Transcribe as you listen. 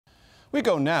We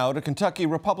go now to Kentucky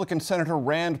Republican Senator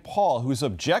Rand Paul, whose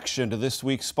objection to this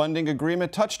week's funding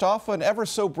agreement touched off an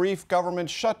ever-so-brief government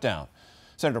shutdown.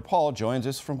 Senator Paul joins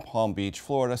us from Palm Beach,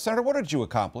 Florida. Senator, what did you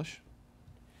accomplish?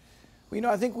 Well,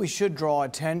 I think we should draw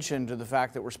attention to the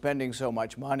fact that we're spending so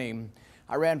much money.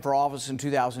 I ran for office in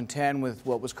 2010 with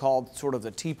what was called sort of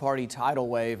the Tea Party tidal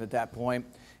wave at that point.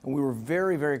 And we were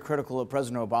very, very critical of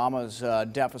President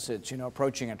Obama's deficits,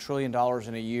 approaching $1 trillion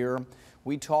in a year.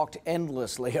 We talked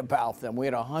endlessly about them. We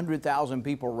had 100,000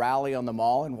 people rally on the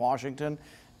Mall in Washington,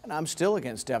 and I'm still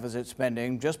against deficit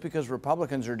spending. Just because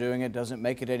Republicans are doing it doesn't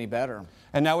make it any better.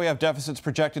 And now we have deficits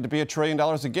projected to be $1 trillion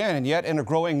again, and yet in a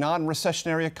growing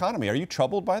non-recessionary economy. Are you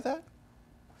troubled by that?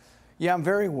 Yeah, I'm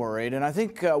very worried. And I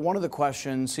think one of the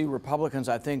questions Republicans,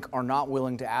 I think, are not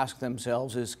willing to ask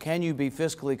themselves is, can you be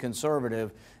fiscally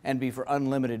conservative and be for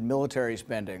unlimited military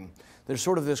spending? There's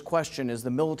sort of this question, is the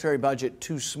military budget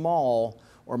too small,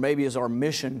 or maybe is our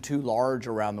mission too large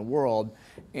around the world?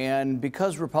 And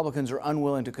because Republicans are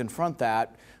unwilling to confront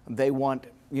that, they want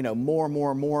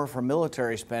more for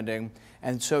military spending.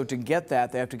 And so to get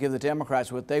that, they have to give the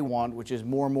Democrats what they want, which is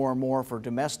more for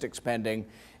domestic spending.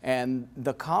 And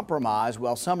the compromise,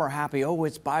 well, some are happy, oh,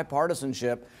 it's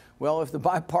bipartisanship. Well, if the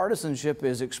bipartisanship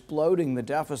is exploding the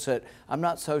deficit, I'm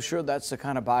not so sure that's the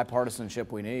kind of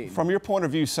bipartisanship we need. From your point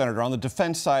of view, Senator, on the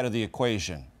defense side of the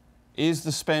equation, is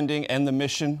the spending and the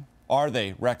mission, are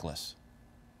they reckless?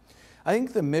 I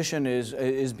think the mission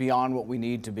is beyond what we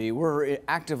need to be. We're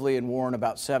actively in war in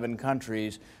about 7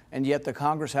 countries, and yet the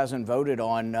Congress hasn't voted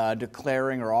on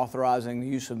declaring or authorizing the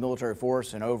use of military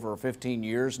force in over 15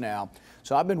 years now.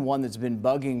 So I've been one that's been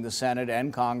bugging the Senate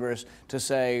and Congress to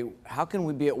say, how can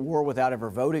we be at war without ever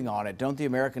voting on it? Don't the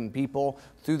American people,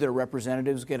 through their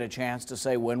representatives, get a chance to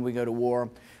say when we go to war?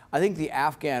 I think the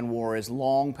Afghan war is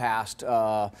long past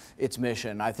its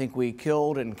mission. I think we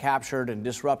killed and captured and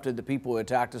disrupted the people who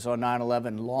attacked us on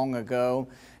 9/11 long ago.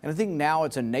 And I think now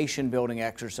it's a nation-building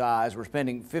exercise. We're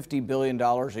spending $50 billion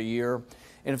a year.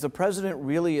 And if the president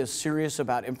really is serious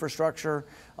about infrastructure,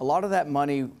 a lot of that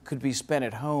money could be spent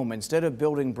at home. Instead of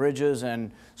building bridges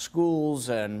and schools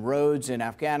and roads in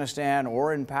Afghanistan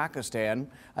or in Pakistan,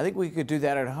 I think we could do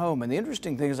that at home. And the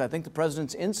interesting thing is I think the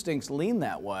president's instincts lean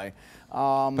that way.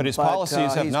 But his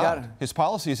policies have not. His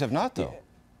policies have not, though.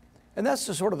 And that's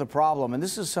the sort of the problem. And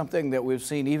this is something that we've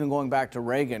seen even going back to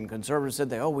Reagan. Conservatives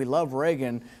said, we love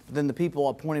Reagan, but then the people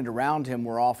appointed around him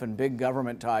were often big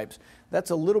government types.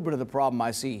 That's a little bit of the problem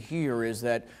I see here, is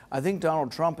that I think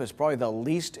Donald Trump is probably the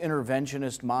least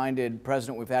interventionist-minded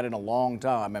president we've had in a long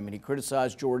time. I mean, he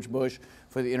criticized George Bush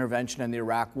for the intervention in the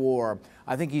Iraq War.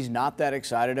 I think he's not that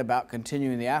excited about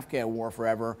continuing the Afghan war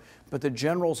forever, but the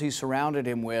generals he surrounded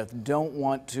him with don't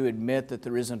want to admit that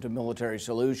there isn't a military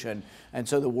solution. And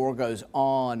so the war goes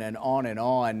on and on and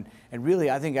on. And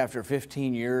really, I think after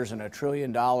 15 years and $1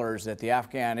 trillion that the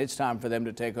Afghan, it's time for them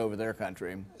to take over their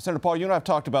country. Senator Paul, you and I have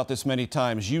talked about this many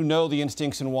times. You know the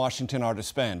instincts in Washington are to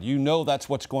spend. You know that's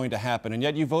what's going to happen. And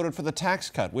yet you voted for the tax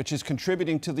cut, which is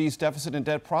contributing to these deficit and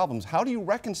debt problems. How do you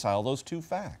reconcile those two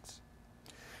facts?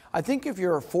 I think if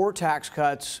you're for tax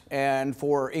cuts and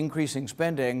for increasing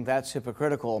spending, that's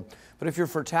hypocritical. But if you're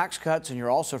for tax cuts and you're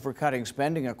also for cutting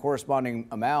spending a corresponding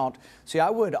amount, I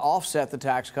would offset the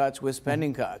tax cuts with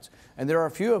spending cuts. And there are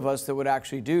a few of us that would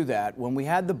actually do that. When we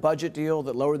had the budget deal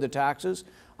that lowered the taxes,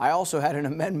 I also had an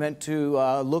amendment to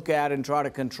look at and try to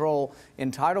control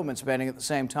entitlement spending at the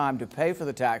same time to pay for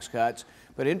the tax cuts.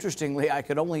 But interestingly, I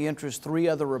could only interest 3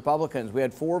 other Republicans. We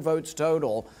had 4 votes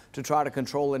total to try to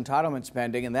control entitlement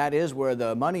spending, and that is where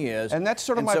the money is. And that's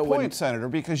sort of my point, Senator,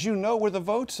 because you know where the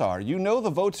votes are. You know the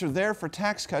votes are there for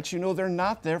tax cuts. You know they're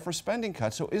not there for spending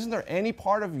cuts. So isn't there any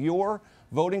part of your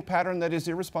voting pattern that is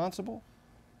irresponsible?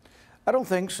 I don't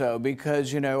think so,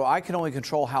 because, I can only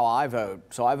control how I vote.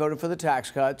 So I voted for the tax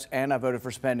cuts and I voted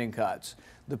for spending cuts.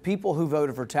 The people who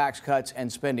voted for tax cuts and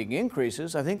spending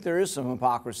increases, I think there is some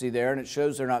hypocrisy there, and it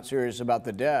shows they're not serious about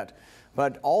the debt.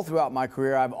 But all throughout my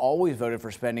career, I've always voted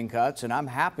for spending cuts, and I'm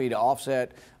happy to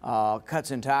offset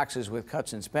cuts in taxes with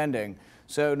cuts in spending.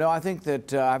 So, no, I think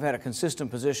that I've had a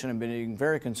consistent position and being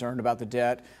very concerned about the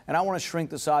debt, and I want to shrink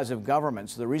the size of government.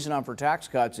 So the reason I'm for tax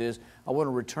cuts is I want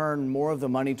to return more of the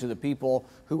money to the people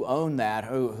who own that,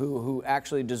 who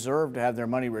actually deserve to have their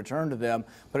money returned to them,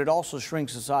 but it also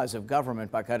shrinks the size of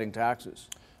government by cutting taxes.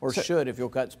 Or should, if you'll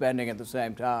cut spending at the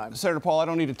same time. Senator Paul, I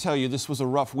don't need to tell you this was a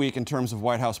rough week in terms of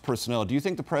White House personnel. Do you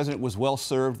think the president was well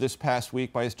served this past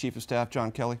week by his chief of staff,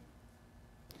 John Kelly?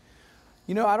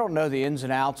 I don't know the ins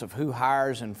and outs of who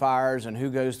hires and fires and who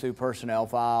goes through personnel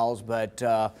files, but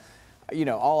You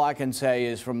know, all I can say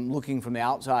is from looking from the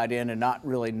outside in and not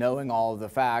really knowing all of the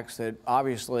facts that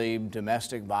obviously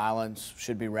domestic violence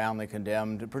should be roundly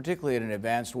condemned, particularly in an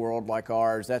advanced world like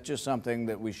ours. That's just something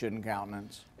that we shouldn't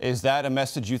countenance. Is that a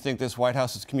message you think this White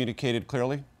House has communicated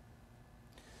clearly?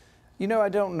 You know, I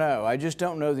don't know. I just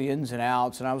don't know the ins and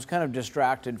outs, and I was kind of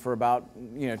distracted for about,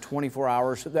 24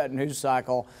 hours of that news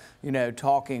cycle,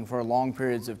 talking for long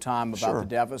periods of time about the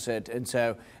deficit. And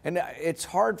so, it's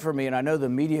hard for me, and I know the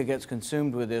media gets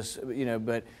consumed with this,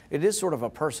 but it is sort of a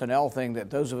personnel thing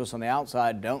that those of us on the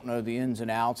outside don't know the ins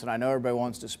and outs, and I know everybody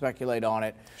wants to speculate on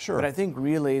it. Sure. But I think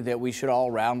really that we should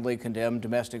all roundly condemn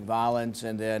domestic violence,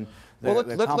 and then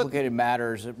the complicated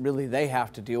matters that really they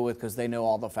have to deal with because they know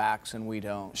all the facts and we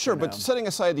don't. Sure, but setting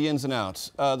aside the ins and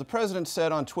outs, the president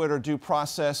said on Twitter, due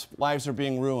process, lives are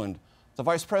being ruined. The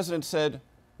vice president said,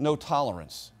 no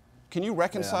tolerance. Can you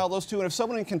reconcile those two? And if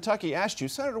someone in Kentucky asked you,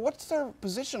 Senator, what's their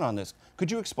position on this? Could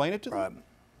you explain it to them?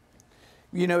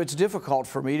 You know, it's difficult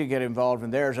for me to get involved in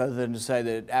theirs other than to say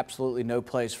that absolutely no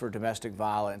place for domestic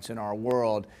violence in our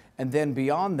world. And then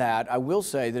beyond that, I will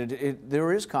say that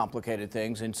there is complicated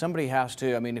things, and somebody has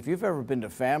to, I mean, if you've ever been to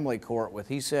family court with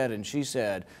he said and she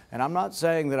said, and I'm not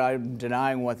saying that I'm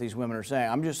denying what these women are saying,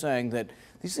 I'm just saying that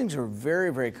these things are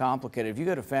very, very complicated. If you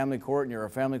go to family court and you're a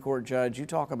family court judge, you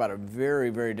talk about a very,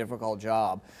 very difficult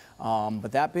job.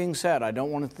 But that being said, I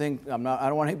don't want to think, I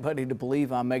don't want anybody to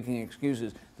believe I'm making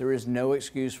excuses. There is no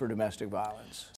excuse for domestic violence.